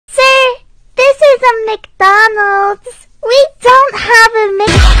a McDonald's. We don't have a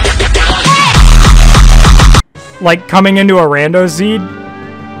Like, coming into a rando seed?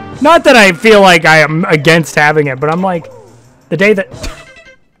 Not that I feel like I am against having it, but I'm like, the day that...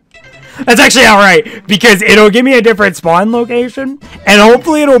 That's actually alright, because it'll give me a different spawn location, and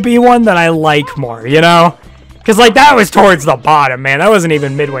hopefully it'll be one that I like more, you know? Because, like, that was towards the bottom, man. That wasn't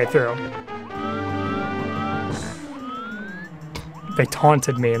even midway through. They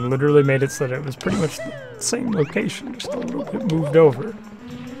taunted me and literally made it so that it was pretty much the same location, just a little bit moved over.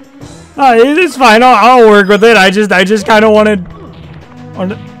 It's fine. I'll work with it. I just kind of wanted...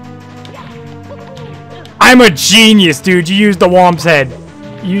 I'm a genius, dude. You use the Womp's head.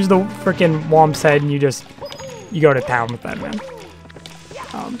 You use the freaking Womp's head and you go to town with that, man.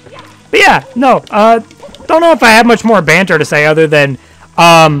 But yeah, no. Don't know if I have much more banter to say other than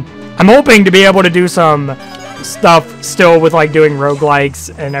I'm hoping to be able to do some stuff still with like doing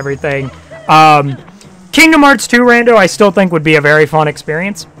roguelikes and everything. Kingdom Hearts 2 rando I still think would be a very fun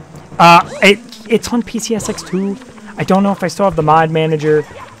experience. It's on PCSX2. I don't know if I still have the mod manager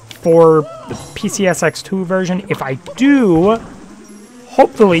for the PCSX2 version. If I do,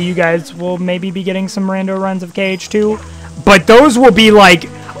 hopefully you guys will maybe be getting some rando runs of KH2. But those will be like,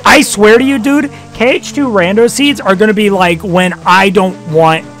 I swear to you, dude, KH2 rando seeds are going to be like when I don't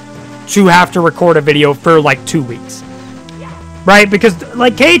want to have to record a video for like 2 weeks. Right? Because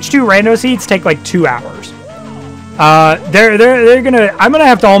like KH2 rando seeds take like 2 hours. They're gonna, I'm gonna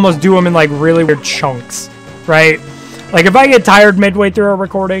have to almost do them in like really weird chunks, right? Like if I get tired midway through a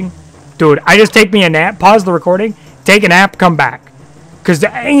recording, dude, I just take me a nap, pause the recording, take a nap, come back. Cause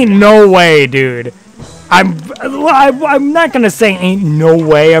there ain't no way, dude. I'm not gonna say ain't no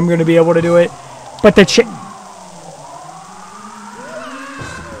way I'm gonna be able to do it, but the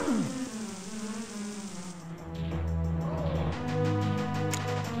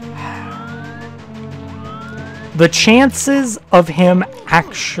chances of him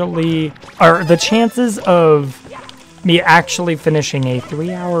actually, or the chances of me actually finishing a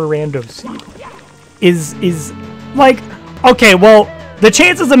 3-hour rando seed is like, okay, well, the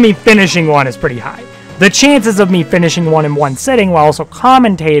chances of me finishing one is pretty high. The chances of me finishing one in one sitting while also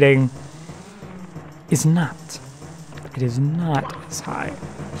commentating is not. It is not as high.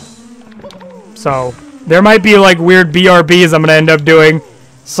 So, there might be like weird BRBs I'm going to end up doing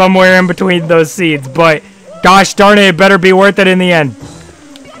somewhere in between those seeds, but gosh darn it, it better be worth it in the end.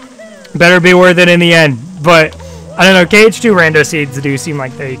 Better be worth it in the end. But, I don't know, KH2 rando seeds do seem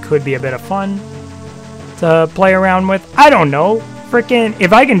like they could be a bit of fun to play around with. I don't know. Freaking,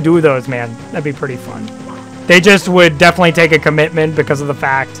 if I can do those, man, that'd be pretty fun. They just would definitely take a commitment because of the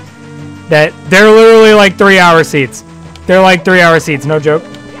fact that they're literally like 3-hour seeds. They're like 3-hour seeds, no joke.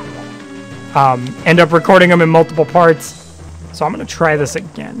 End up recording them in multiple parts. So I'm going to try this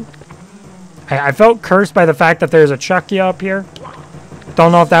again. I felt cursed by the fact that there's a Chucky up here.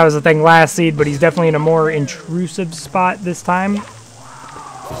 Don't know if that was the thing last seed, but he's definitely in a more intrusive spot this time.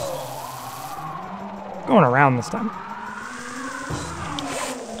 Going around this time.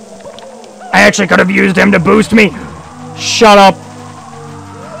 I actually could have used him to boost me. Shut up.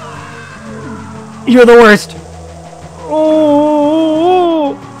 You're the worst.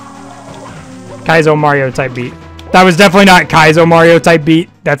 Oh. Kaizo Mario type beat. That was definitely not Kaizo Mario type beat.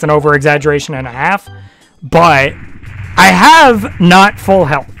 That's an over-exaggeration and a half. But I have not full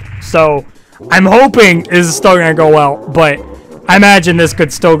health. So I'm hoping this is still going to go well. But I imagine this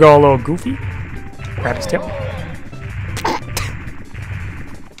could still go a little goofy. Grab his tail.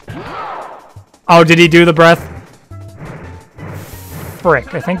 Oh, did he do the breath?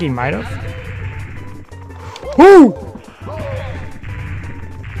 Frick, I think he might have. Woo!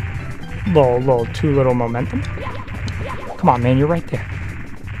 Too little momentum. Come on, man, you're right there.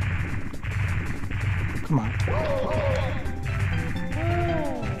 Come on.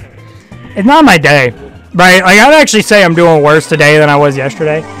 It's not my day, right? Like, I'd actually say I'm doing worse today than I was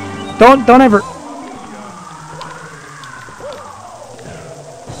yesterday. Don't ever...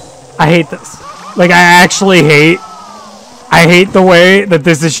 I hate this. Like, I hate the way that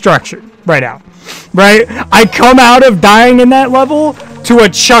this is structured right now. Right? I come out of dying in that level to a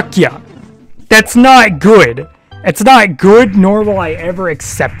Chuckya. That's not good. It's not good, nor will I ever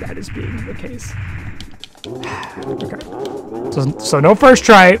accept that as being the case. Okay. So no first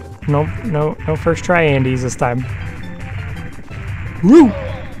try. No first try Andes this time. Woo!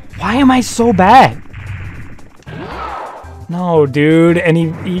 Why am I so bad? No, dude, and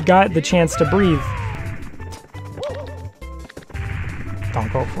he got the chance to breathe.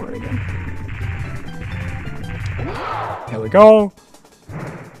 Don't go for it again. Here we go.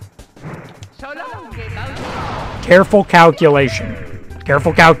 Careful calculation.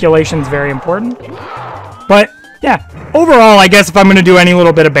 Careful calculation is very important. But yeah, overall, I guess if I'm gonna do any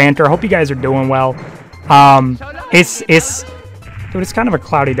little bit of banter, I hope you guys are doing well. Dude, it's kind of a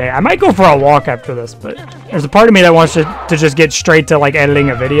cloudy day. I might go for a walk after this, but there's a part of me that wants to just get straight to like editing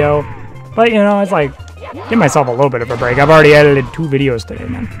a video. But you know, it's like give myself a little bit of a break. I've already edited 2 videos today,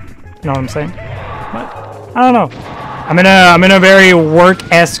 man. You know what I'm saying? But I don't know. I'm in a very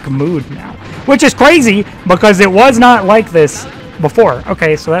work-esque mood now, which is crazy because it was not like this before.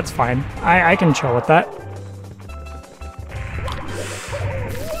 Okay, so that's fine. I can chill with that.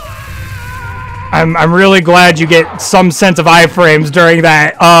 I'm really glad you get some sense of iframes during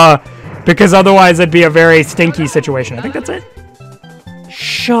that, because otherwise it'd be a very stinky situation. I think that's it.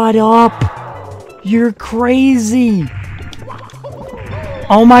 Shut up! You're crazy!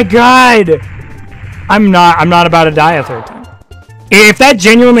 Oh my god! I'm not about to die a 3rd time. If that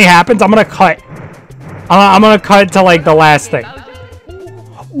genuinely happens, I'm gonna cut. I'm gonna cut to like the last thing.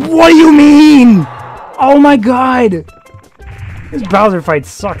 What do you mean? Oh my god! This Bowser fight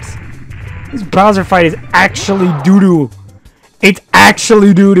sucks. This Bowser fight is actually doo-doo. It's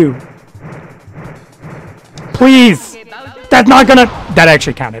actually doo-doo. Please. That's not gonna... That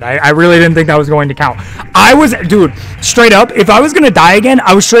actually counted. I really didn't think that was going to count. Dude, straight up, if I was gonna die again,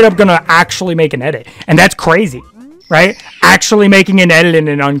 I was straight up gonna actually make an edit. And that's crazy, right? Actually making an edit in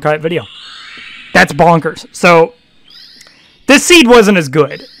an uncut video. That's bonkers. So, this seed wasn't as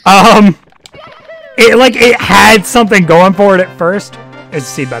good. It had something going for it at first. It's a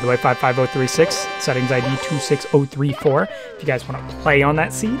seed, by the way, 55036, settings ID 26034, if you guys want to play on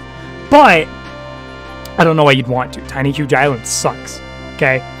that seed. But, I don't know why you'd want to. Tiny Huge Island sucks,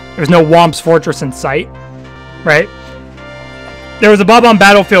 okay? There's no Womp's Fortress in sight, right? There was a Bob-omb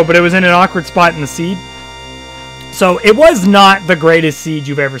Battlefield, but it was in an awkward spot in the seed. So, it was not the greatest seed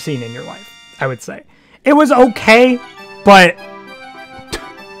you've ever seen in your life, I would say. It was okay, but...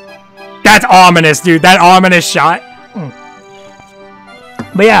 That's ominous, dude. That ominous shot.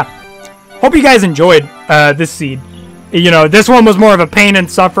 But yeah, hope you guys enjoyed this seed. You know, this one was more of a pain and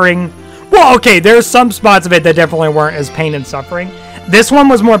suffering. Well, okay, there's some spots of it that definitely weren't as pain and suffering. This one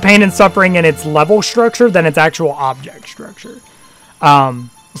was more pain and suffering in its level structure than its actual object structure.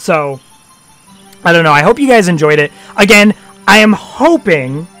 So, I don't know. I hope you guys enjoyed it. Again, I am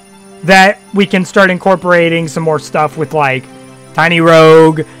hoping that we can start incorporating some more stuff with, like, Tiny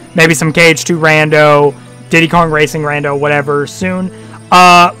Rogue, maybe some KH2 Rando, Diddy Kong Racing Rando, whatever, soon.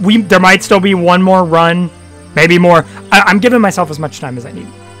 There might still be one more run, maybe more. I'm giving myself as much time as I need,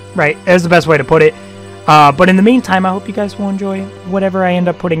 right? Is the best way to put it. But in the meantime, I hope you guys will enjoy whatever I end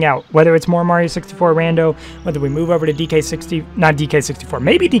up putting out. Whether it's more Mario 64 Rando, whether we move over to not DK64,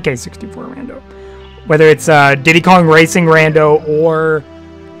 maybe DK64 Rando. Whether it's Diddy Kong Racing Rando or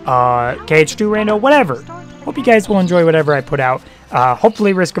KH2 Rando, whatever. Hope you guys will enjoy whatever I put out.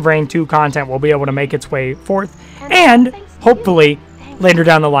 Hopefully Risk of Rain 2 content will be able to make its way forth. And hopefully later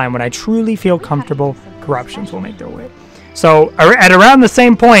down the line, when I truly feel comfortable, corruptions will make their way. So at around the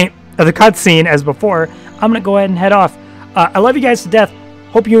same point of the cutscene as before, I'm going to go ahead and head off. I love you guys to death.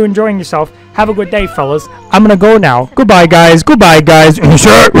 Hope you're enjoying yourself. Have a good day, fellas. I'm going to go now. Goodbye, guys. Goodbye, guys.